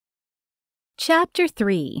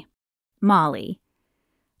Chapter-3 Molly.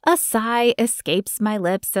 A sigh escapes my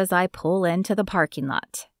lips as I pull into the parking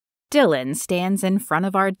lot. Dillon stands in front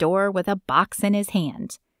of our door with a box in his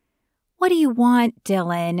hand. "What do you want,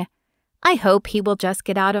 Dillon?" I hope he will just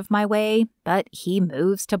get out of my way, but he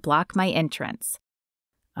moves to block my entrance.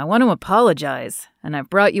 "I want to apologize, and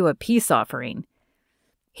I've brought you a peace offering."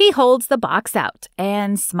 He holds the box out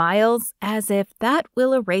and smiles as if that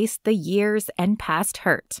will erase the years and past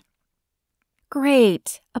hurt.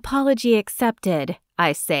 "Great, apology accepted,"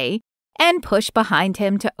 I say, and push behind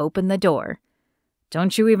him to open the door.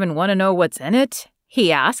 "Don't you even want to know what's in it?"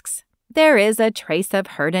 he asks. There is a trace of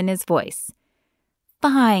hurt in his voice.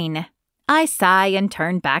 "Fine." I sigh and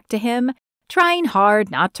turn back to him, trying hard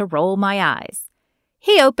not to roll my eyes.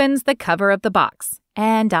 He opens the cover of the box,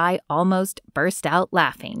 and I almost burst out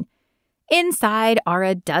laughing. Inside are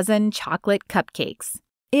a dozen chocolate cupcakes.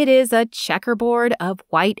 It is a checkerboard of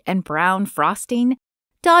white and brown frosting,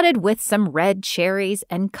 dotted with some red cherries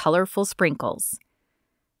and colorful sprinkles.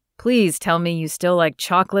 "Please tell me you still like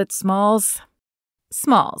chocolate, Smalls."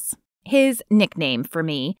 Smalls, his nickname for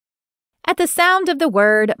me. At the sound of the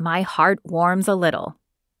word, my heart warms a little.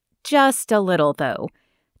 Just a little, though.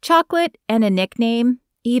 Chocolate and a nickname,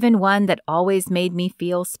 even one that always made me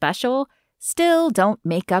feel special, still don't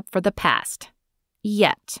make up for the past.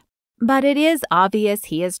 Yet. But it is obvious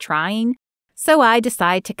he is trying, so I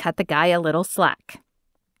decide to cut the guy a little slack.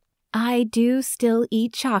 "I do still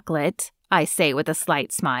eat chocolate," I say with a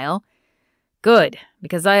slight smile. "Good,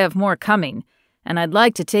 because I have more coming, and I'd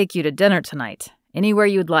like to take you to dinner tonight, anywhere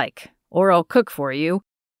you'd like, or I'll cook for you.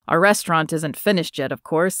 Our restaurant isn't finished yet, of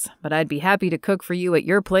course, but I'd be happy to cook for you at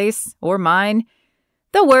your place or mine."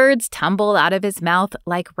 The words tumble out of his mouth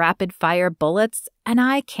like rapid-fire bullets, and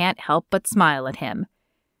I can't help but smile at him.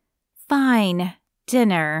 "Fine,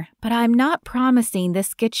 dinner, but I'm not promising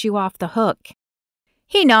this gets you off the hook."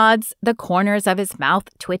 He nods, the corners of his mouth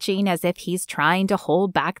twitching as if he's trying to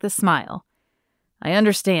hold back the smile. "I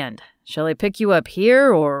understand. Shall I pick you up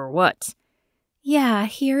here or what?" "Yeah,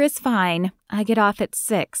 here is fine. I get off at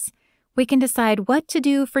 6. We can decide what to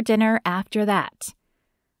do for dinner after that."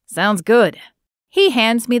 "Sounds good." He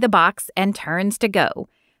hands me the box and turns to go,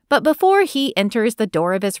 but before he enters the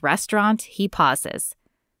door of his restaurant, he pauses.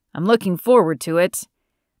 "I'm looking forward to it."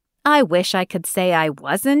 I wish I could say I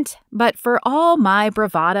wasn't, but for all my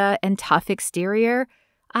bravado and tough exterior,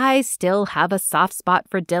 I still have a soft spot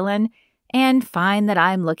for Dillon and find that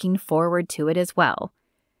I'm looking forward to it as well.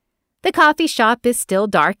 The coffee shop is still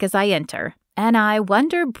dark as I enter, and I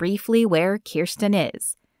wonder briefly where Kirsten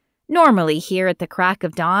is. Normally here at the crack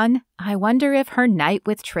of dawn, I wonder if her night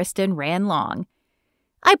with Tristan ran long.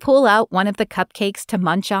 I pull out one of the cupcakes to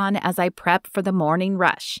munch on as I prep for the morning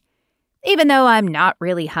rush. Even though I'm not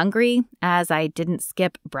really hungry, as I didn't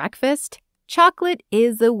skip breakfast, chocolate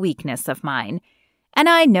is a weakness of mine, and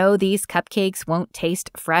I know these cupcakes won't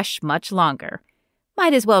taste fresh much longer.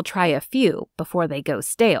 Might as well try a few before they go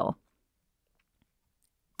stale.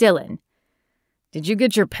 Dillon. "Did you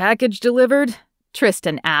get your package delivered?"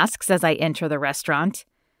 Tristan asks as I enter the restaurant.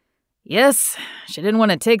 "Yes, she didn't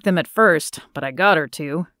want to take them at first, but I got her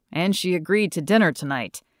to, and she agreed to dinner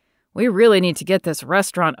tonight. We really need to get this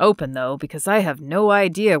restaurant open, though, because I have no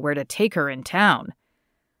idea where to take her in town."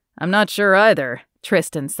 "I'm not sure either,"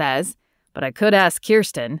 Tristan says, "but I could ask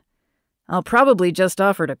Kirsten. I'll probably just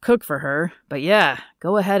offer to cook for her, but yeah,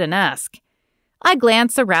 go ahead and ask." I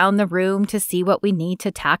glance around the room to see what we need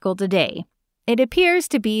to tackle today. It appears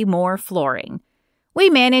to be more flooring. We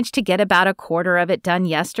managed to get about a quarter of it done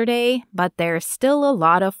yesterday, but there's still a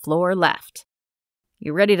lot of floor left.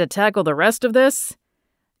 "You ready to tackle the rest of this?"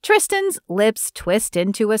 Tristan's lips twist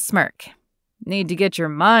into a smirk. "Need to get your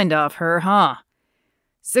mind off her, huh?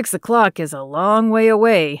 6 o'clock is a long way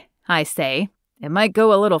away," I say. "It might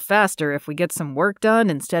go a little faster if we get some work done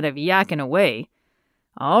instead of yakking away."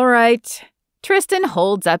 "All right." Tristan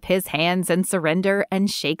holds up his hands in surrender and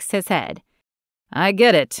shakes his head. "I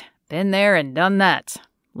get it. Been there and done that.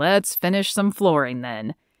 Let's finish some flooring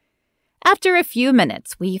then." After a few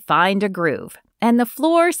minutes, we find a groove, and the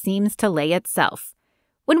floor seems to lay itself.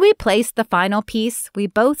 When we place the final piece, we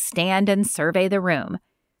both stand and survey the room.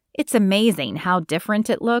 It's amazing how different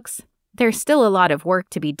it looks. There's still a lot of work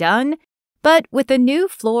to be done, but with the new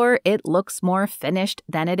floor, it looks more finished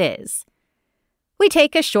than it is. We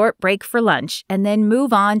take a short break for lunch and then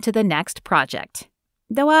move on to the next project.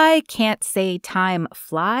 Though I can't say time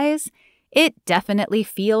flies, it definitely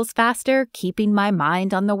feels faster keeping my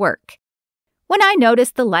mind on the work. When I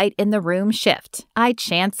notice the light in the room shift, I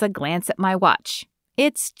chance a glance at my watch.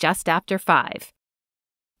 It's just after 5.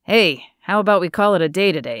 "Hey, how about we call it a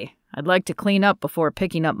day today? I'd like to clean up before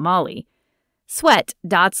picking up Molly." Sweat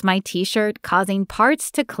dots my t-shirt, causing parts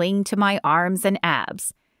to cling to my arms and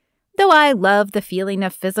abs. Though I love the feeling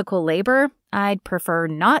of physical labor, I'd prefer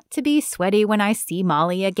not to be sweaty when I see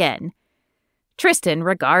Molly again. Tristan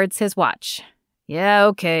regards his watch. Yeah,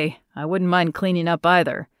 okay. I wouldn't mind cleaning up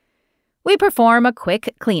either. We perform a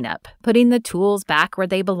quick cleanup, putting the tools back where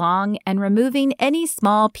they belong and removing any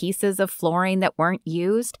small pieces of flooring that weren't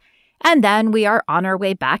used, and then we are on our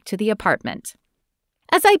way back to the apartment.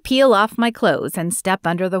 As I peel off my clothes and step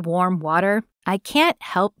under the warm water, I can't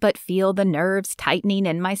help but feel the nerves tightening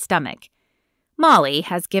in my stomach. Molly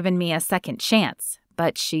has given me a second chance,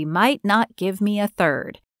 but she might not give me a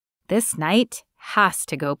third. This night has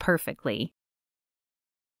to go perfectly.